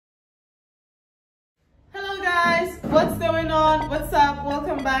What's going on? What's up?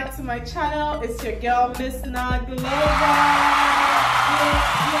 Welcome back to my channel. It's your girl, Miss Naglova.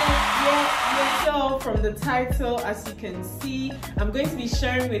 So from the title, as you can see, I'm going to be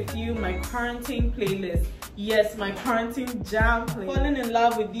sharing with you my quarantine playlist. Yes, my quarantine jam playlist. Falling in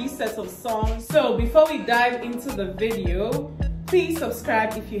love with these sets of songs. So before we dive into the video, please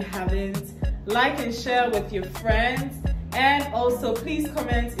subscribe if you haven't, like and share with your friends, and also please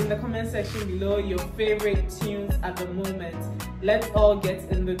comment in the comment section below your favorite tunes at the moment. Let's all get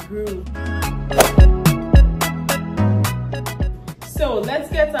in the groove. So let's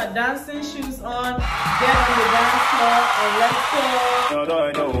get our dancing shoes on, get on the dance floor, and let's go.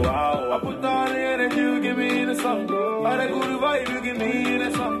 I put all the energy you give me in the song, all the good vibe you give me in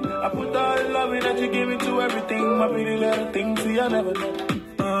the song. I put all the love that you give me to everything, my pretty little things, see I never know.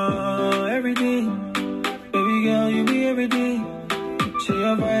 Everything, baby girl, you be everything. Say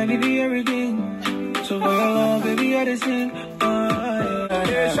your vibe, you be everything. So for your love, baby, I just sing.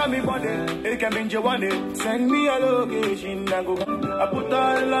 Yeah, show me body, it can mean you want it. Send me a location, I go. I put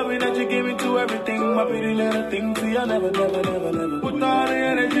all the love that you give me to everything, my pretty little things, see I never. Put all the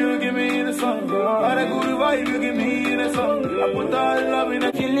energy you give me in the song, all the good vibe you give me in the song. I put all the love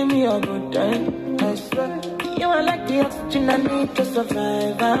that you give me a good time, I swear. You are like the oxygen I need to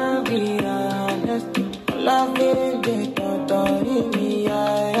survive, I'll be honest. Love me, don't me, I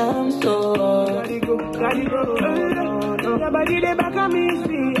am so. Gotta go. Your body, they back on me,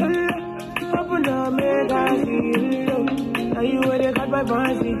 see. Open up, make I see. Now you where they got my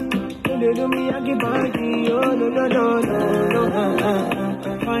body. When they do me, I get body. Oh, no.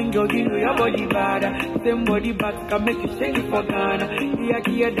 Fine girl, you know your body bad. Same body back can make you shake it for Ghana.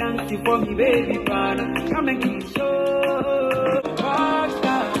 Here, dance for me, baby, pana. Come and keep so.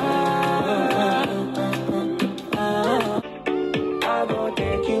 I go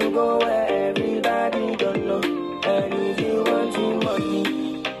take you go where everybody don't know. And if you want some money,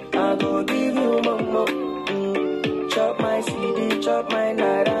 I go give you more. Chop my CD, chop my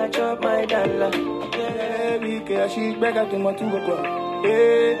naira, chop my dollar. Yeah, because she's back at the motor.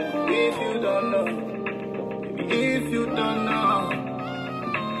 Yeah, if you don't know,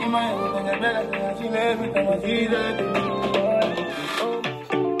 in my own, I'm better than I feel every time I see that.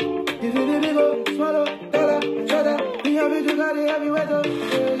 If you did go, swallow, shut up. Me happy to got it everywhere though.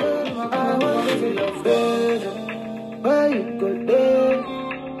 I want to see your face. Where you go there?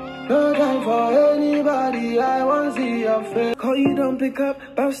 No time for anybody. I want to see your face. Call you don't pick up,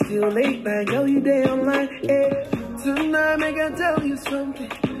 but I'm still late night. Girl, you day online. Yeah. Tonight, make I tell you something.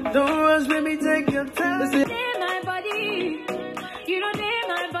 Don't rush, let me take your time. Listen. My body, you don't need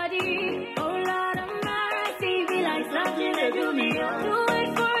my body. Oh Lord, I'm not be like something that do me. I'll do it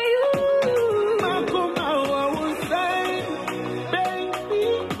for you.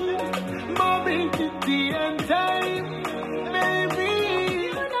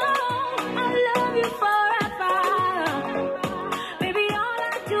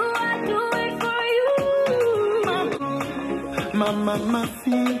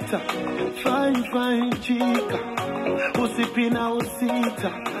 Mamacita, fine chica. Usipina usita,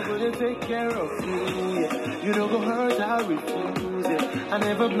 I'm gonna take care of you. Yeah. You don't go hurt, I refuse. Yeah. I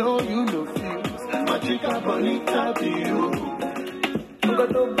never blow you no fuse. My chica bonita be you. I'm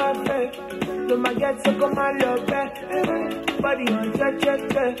gonna bad back. Don't get so come my love back. Body on check.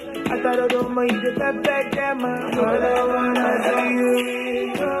 I thought I don't mind the back there, man. All I wanna see you.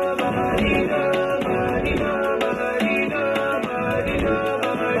 Nobody.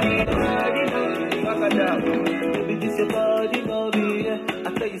 Baby, this your body, no be yeah. I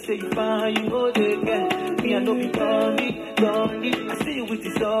tell you, say you fine, you hold it, yeah. Me, I know you dummy. I see you with the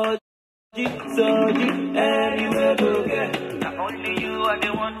soji, anywhere go get. Not only you are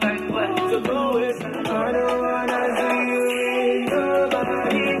the one that's well. So go away, I don't wanna see you with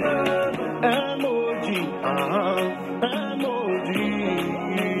nobody. Emoji, emoji.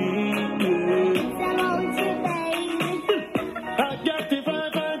 I got the vibe.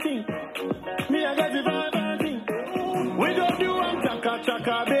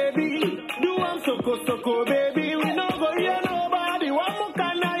 Chaka, baby, do one soko, baby. We no go hear nobody. One more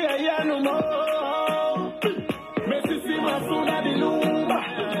can I hear no more. Messi see my food at the lumba.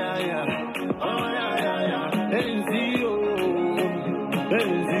 Enzio.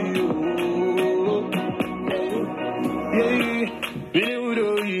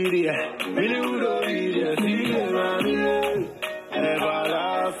 Yeah, Billy Udo, see you,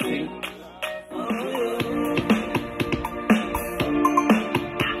 everlasting.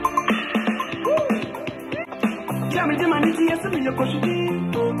 Me the money to yes, me your question.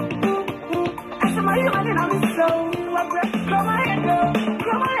 I said my you and I'm so. Come on, go.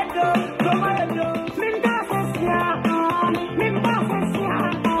 Me that's yeah.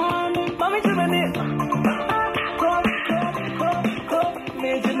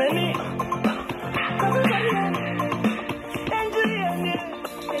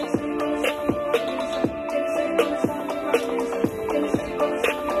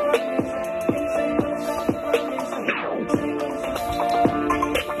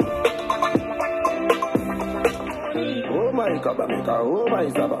 Africa, oh my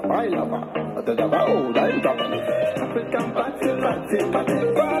Zaba, my lover. I tell you about old, I'm Japanese. African party, party, party,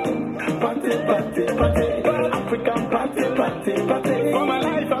 party, party, party, party, African party, party, party. For my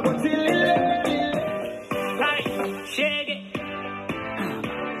life, I go till it. Right, shake it.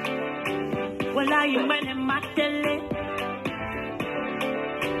 Well, I am when I'm at the lake.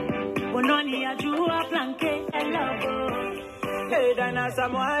 When only I do a blanket, I love you. Hey, Dana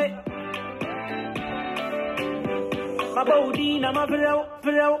Samoy. My body, I'm a flow.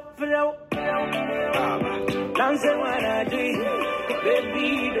 Dancing when I dream.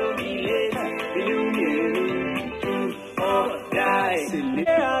 Baby, don't be lazy. You oh, die.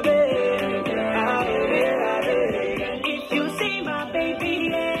 Yeah, baby. If you see my baby,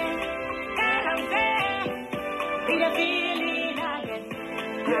 yeah, I'm there. Be the feeling I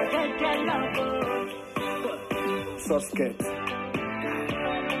get love. So scared.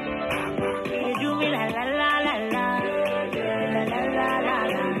 You do me la la la la la la la la la.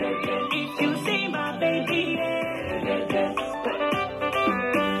 If you see my baby,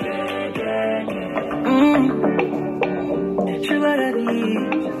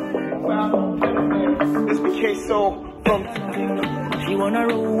 This became so from. She wanna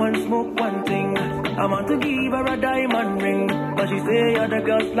roll and smoke one thing. I want to give her a diamond ring, but she say other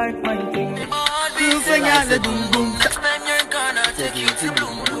girls like my thing. You sing out the boom boom.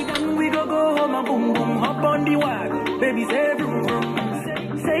 We go home and boom boom, hop on the wagon, baby say boom boom,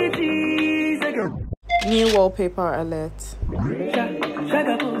 say cheese, say girl. New wallpaper alert.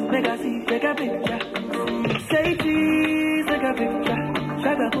 Shaka pose, make I see, take a picture. Say cheese, take a picture.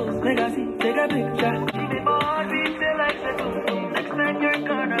 Shaka pose, make I see, take a picture. She be born, we feel like say boom boom. Next time you're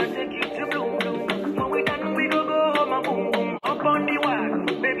gonna take you to bloom bloom. When we done, we go home and boom boom, hop on the wagon,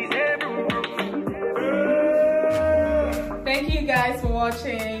 baby say boom boom. Thank you guys for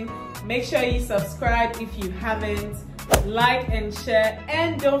watching. Make sure you subscribe if you haven't, like and share,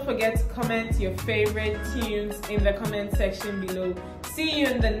 and don't forget to comment your favorite tunes in the comment section below. See you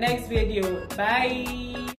in the next video. Bye.